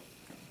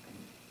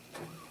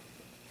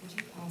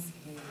you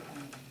possibly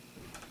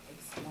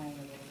explain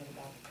a little bit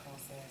about the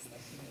process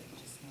that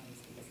just not as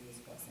easy as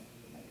what some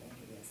people may think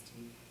it is to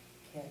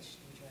catch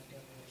the drug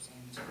dealers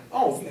and to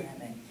arrest them?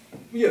 And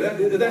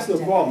Yeah, that's no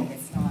problem.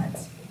 It's not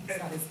as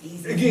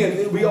easy.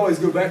 Again, we always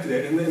go back to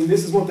that, and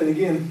this is one thing,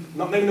 again,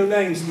 not naming no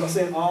names, I'm not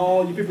saying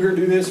all you people here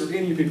do this or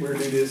any of you people here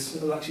do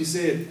this. Like she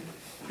said,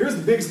 here's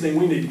the biggest thing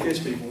we need to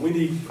catch people.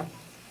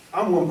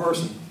 I'm one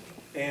person,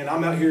 and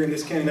I'm out here in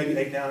this county maybe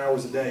 8, 9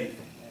 hours a day.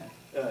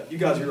 You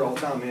guys are here all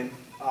the time, man,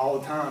 all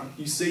the time.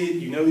 You see it,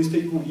 you know these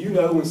people, you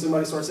know when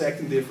somebody starts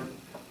acting different.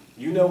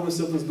 You know when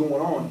something's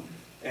going on.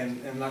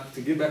 And like,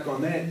 to get back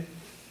on that,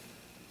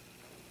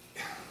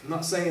 I'm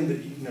not saying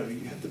that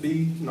you have to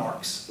be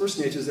narcs or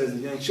snitches, as the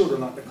young children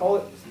like to call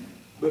it,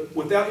 but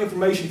without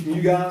information from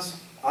you guys,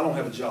 I don't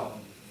have a job.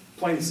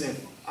 Plain and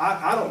simple.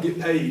 I don't get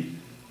paid.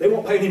 They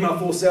won't pay me my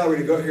full salary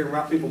to go out here and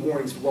write people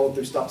warnings for rolling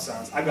through stop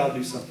signs. I got to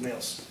do something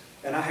else,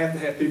 and I have to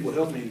have people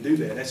help me to do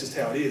that. That's just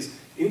how it is.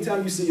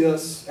 Anytime you see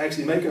us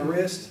actually make an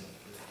arrest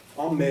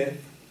on meth,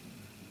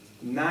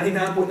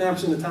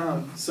 99.9% of the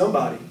time,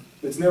 somebody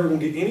that's never going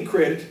to get any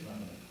credit,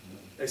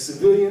 a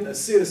civilian, a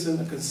citizen,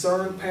 a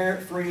concerned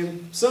parent,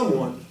 friend,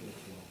 someone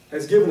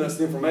has given us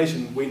the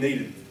information we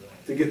needed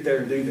to get there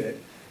and do that.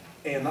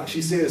 And like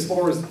she said, as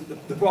far as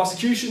the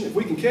prosecution, if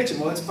we can catch them,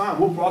 well, that's fine.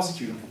 We'll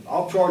prosecute them.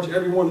 I'll charge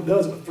everyone that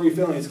does it with 3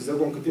 felonies because they're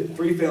going to commit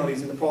 3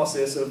 felonies in the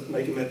process of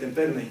making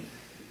methamphetamine.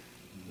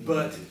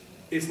 But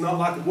it's not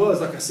like it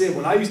was. Like I said,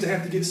 when I used to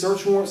have to get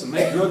search warrants and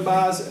make drug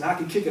buys, and I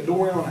could kick a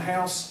door in on a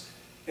house,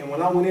 and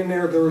when I went in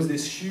there, there was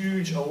this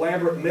huge,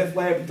 elaborate meth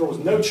lab. There was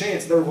no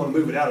chance they were going to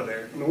move it out of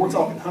there. I mean, we're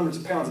talking hundreds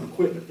of pounds of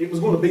equipment. It was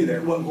going to be there.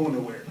 It wasn't going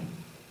nowhere.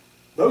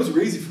 Those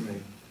are easy for me.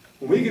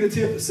 When we get a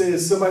tip that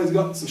says somebody's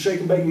got some shake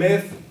and bake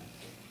meth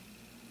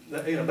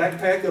in a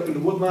backpack up in the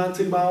woodline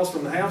 2 miles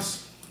from the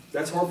house,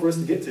 that's hard for us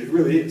to get to. It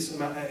really is.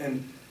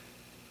 And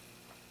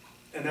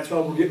that's why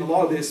we're getting a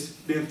lot of this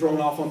being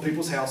thrown off on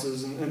people's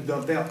houses and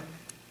dumped out.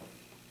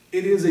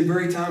 It is a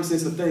very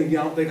time-sensitive thing. Again,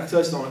 I don't think I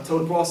touched on it.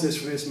 Total process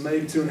for this,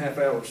 maybe 2.5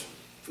 hours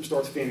from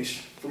start to finish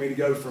for me to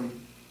go from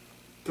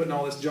putting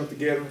all this junk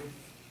together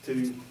to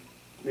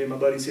me and my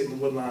buddies hitting the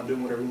wood line,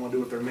 doing whatever we want to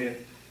do with their meth.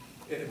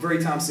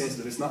 Very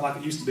time-sensitive. It's not like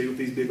it used to be with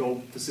these big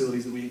old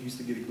facilities that we used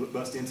to get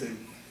bust into.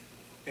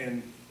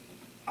 And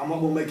I'm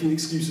not going to make any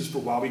excuses for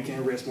why we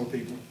can't arrest more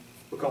people,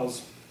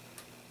 because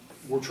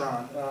we're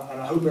trying. And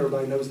I hope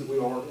everybody knows that we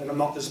are. And I'm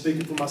not just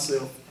speaking for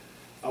myself.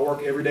 I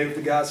work every day with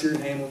the guys here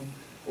in Hamlin.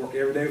 I work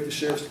every day with the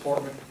Sheriff's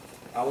Department.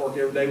 I work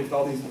every day with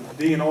all these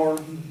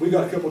DNR. We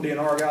got a couple of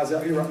DNR guys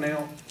out here right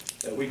now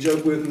that we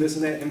joke with and this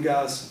and that. And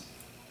guys,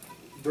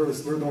 they're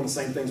doing the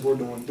same things we're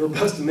doing. They're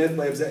busting meth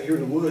labs out here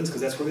in the woods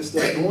because that's where this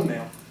stuff's going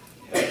now.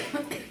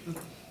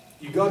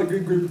 You got a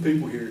good group of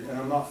people here, and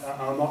I'm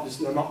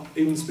not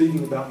even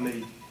speaking about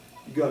me.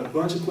 You got a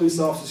bunch of police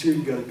officers here.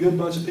 You got a good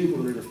bunch of people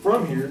that are either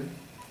from here.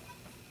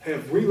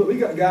 We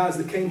got guys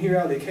that came here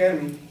out of the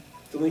academy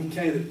to Lincoln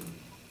County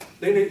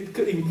that they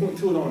couldn't even point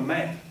to it on a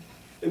map.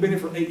 They've been here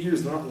for 8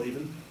 years. They're not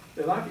leaving.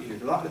 They like it here.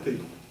 They like the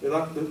people. They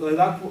like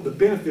the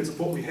benefits of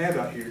what we have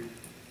out here,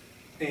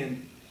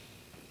 and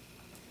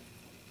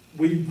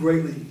we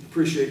greatly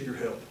appreciate your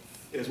help.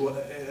 Go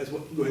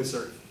ahead,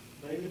 sir.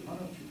 David, why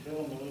don't you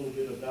tell them a little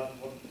bit about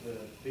what the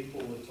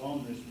people that's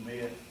on this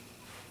meth,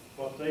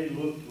 what they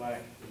look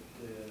like,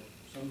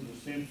 some of the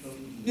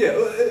symptoms? Yeah,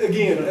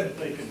 again,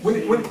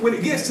 when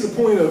it gets to the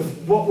point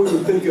of what we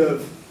would think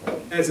of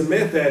as a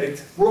meth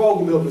addict, we're all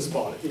going to be able to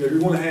spot it. You're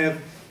going to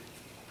have,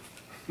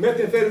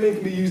 methamphetamine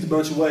can be used a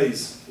bunch of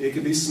ways. It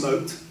can be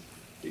smoked,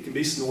 it can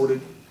be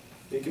snorted,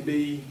 it can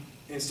be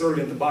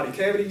inserted into body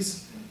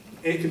cavities,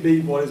 it can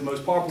be what is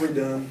most popularly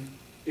done,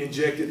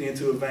 injected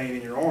into a vein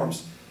in your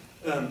arms.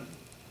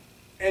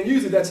 And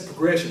usually that's a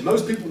progression.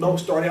 Most people don't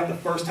start out the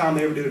first time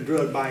they ever did a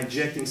drug by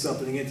injecting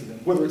something into them,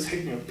 whether it's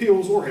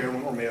pills or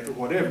heroin or meth or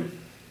whatever.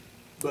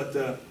 But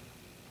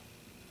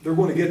they're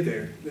going to get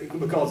there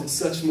because it's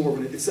such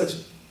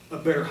a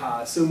better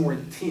high, so more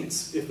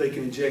intense if they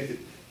can inject it.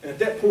 And at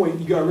that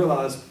point, you got to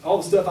realize all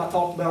the stuff I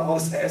talked about, all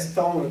this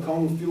acetone and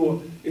common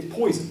fuel, it's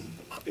poison.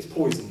 It's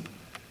poison.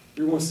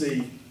 You're going to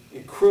see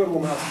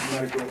incredible amounts of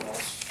dramatic weight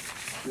loss.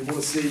 You're going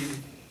to see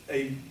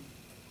a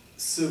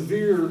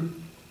severe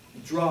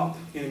drop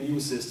in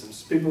immune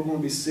systems. People are going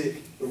to be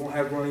sick. They're going to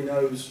have runny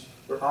nose.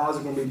 Their eyes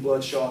are going to be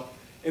bloodshot.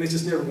 And it's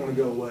just never going to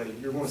go away.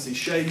 You're going to see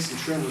shakes and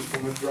tremors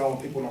from withdrawal.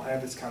 People don't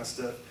have this kind of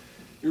stuff.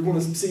 You're going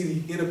to see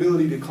the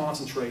inability to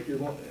concentrate. You're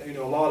going,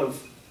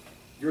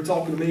 you're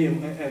talking to me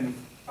and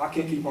I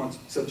can't keep on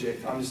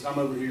subject. I'm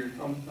over here.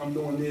 I'm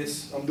doing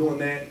this. I'm doing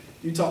that.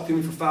 You talk to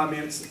me for 5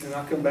 minutes and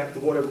I come back to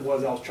whatever it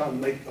was I was trying to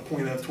make a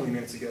point of 20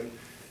 minutes ago.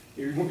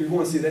 You're going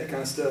to see that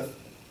kind of stuff.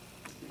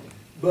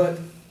 But,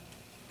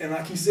 and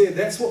like he said,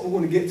 that's what we're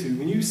going to get to.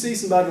 When you see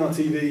somebody on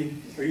TV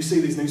or you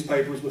see these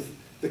newspapers with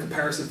the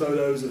comparison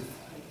photos of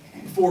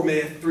before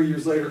meth, 3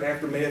 years later,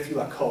 after meth, you're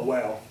like, oh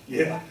wow,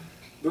 yeah,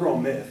 they're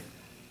on meth.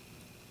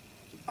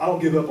 I don't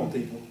give up on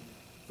people,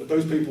 but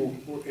those people,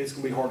 it's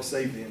going to be hard to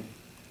save them.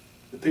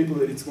 The people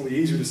that it's going to be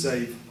easier to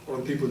save are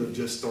the people that have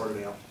just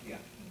started out. Yeah.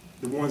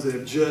 The ones that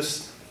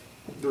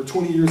have they're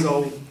 20 years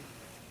old,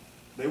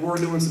 they were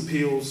doing some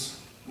pills.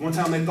 One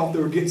time they thought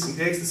they were getting some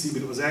ecstasy,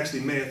 but it was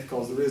actually meth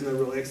because there is no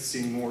real ecstasy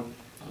anymore.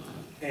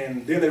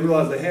 And then they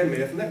realized they had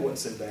meth, and that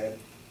wasn't so bad.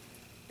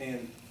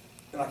 And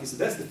like I said,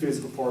 that's the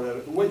physical part of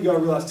it. But what you got to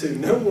realize too,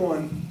 no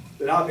one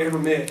that I've ever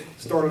met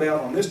started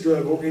out on this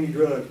drug or any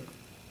drug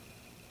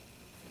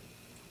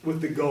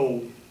with the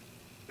goal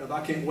of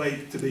I can't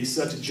wait to be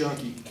such a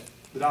junkie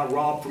that I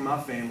rob from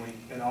my family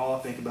and all I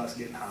think about is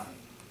getting high.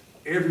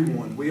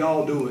 Everyone, we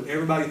all do it.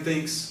 Everybody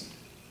thinks,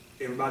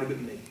 everybody but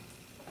me.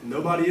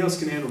 Nobody else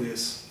can handle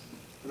this.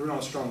 They're not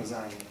as strong as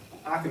I am.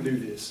 I can do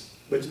this,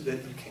 but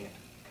that you can't.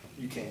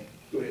 You can't.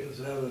 Go ahead.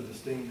 Does it have a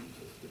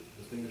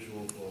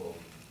distinguishable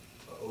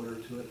odor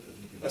to it?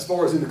 As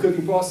far as in the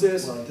cooking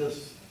process, Well,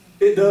 just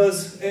it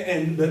does,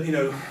 but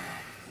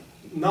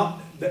not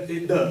that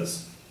it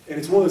does. And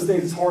it's one of those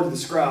things that's hard to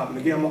describe. And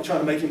again, I'm not trying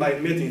to make anybody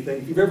admit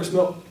anything. If you've ever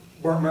smelled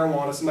burnt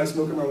marijuana, somebody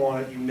smoking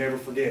marijuana, you never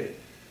forget it.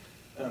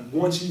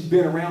 Once you've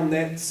been around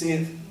that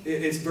scent,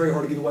 it's very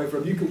hard to get away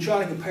from. You can try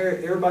to compare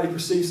it. Everybody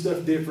perceives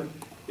stuff different.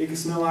 It can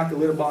smell like a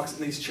litter box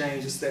that needs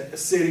change. It's that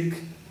acidic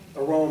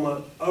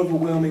aroma,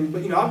 overwhelming.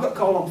 But I've got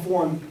called on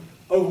before on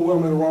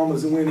overwhelming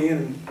aromas and went in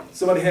and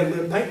somebody had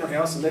lead paint in their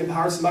house and they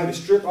hired somebody to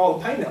strip all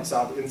the paint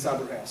inside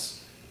their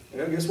house.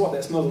 And guess what?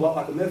 That smells a lot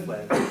like a meth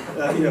lab.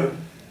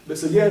 But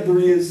so yeah,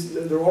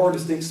 there are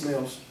distinct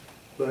smells,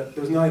 but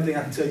there's not anything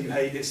I can tell you,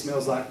 hey, it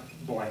smells like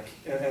blank,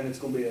 and it's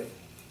going to be a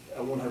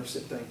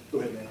 100% thing. Go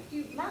ahead, man.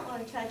 You might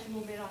want to touch a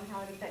little bit on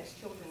how it affects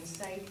children's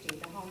safety,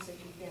 the homes that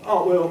you've been in.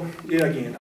 Oh, well, yeah, again,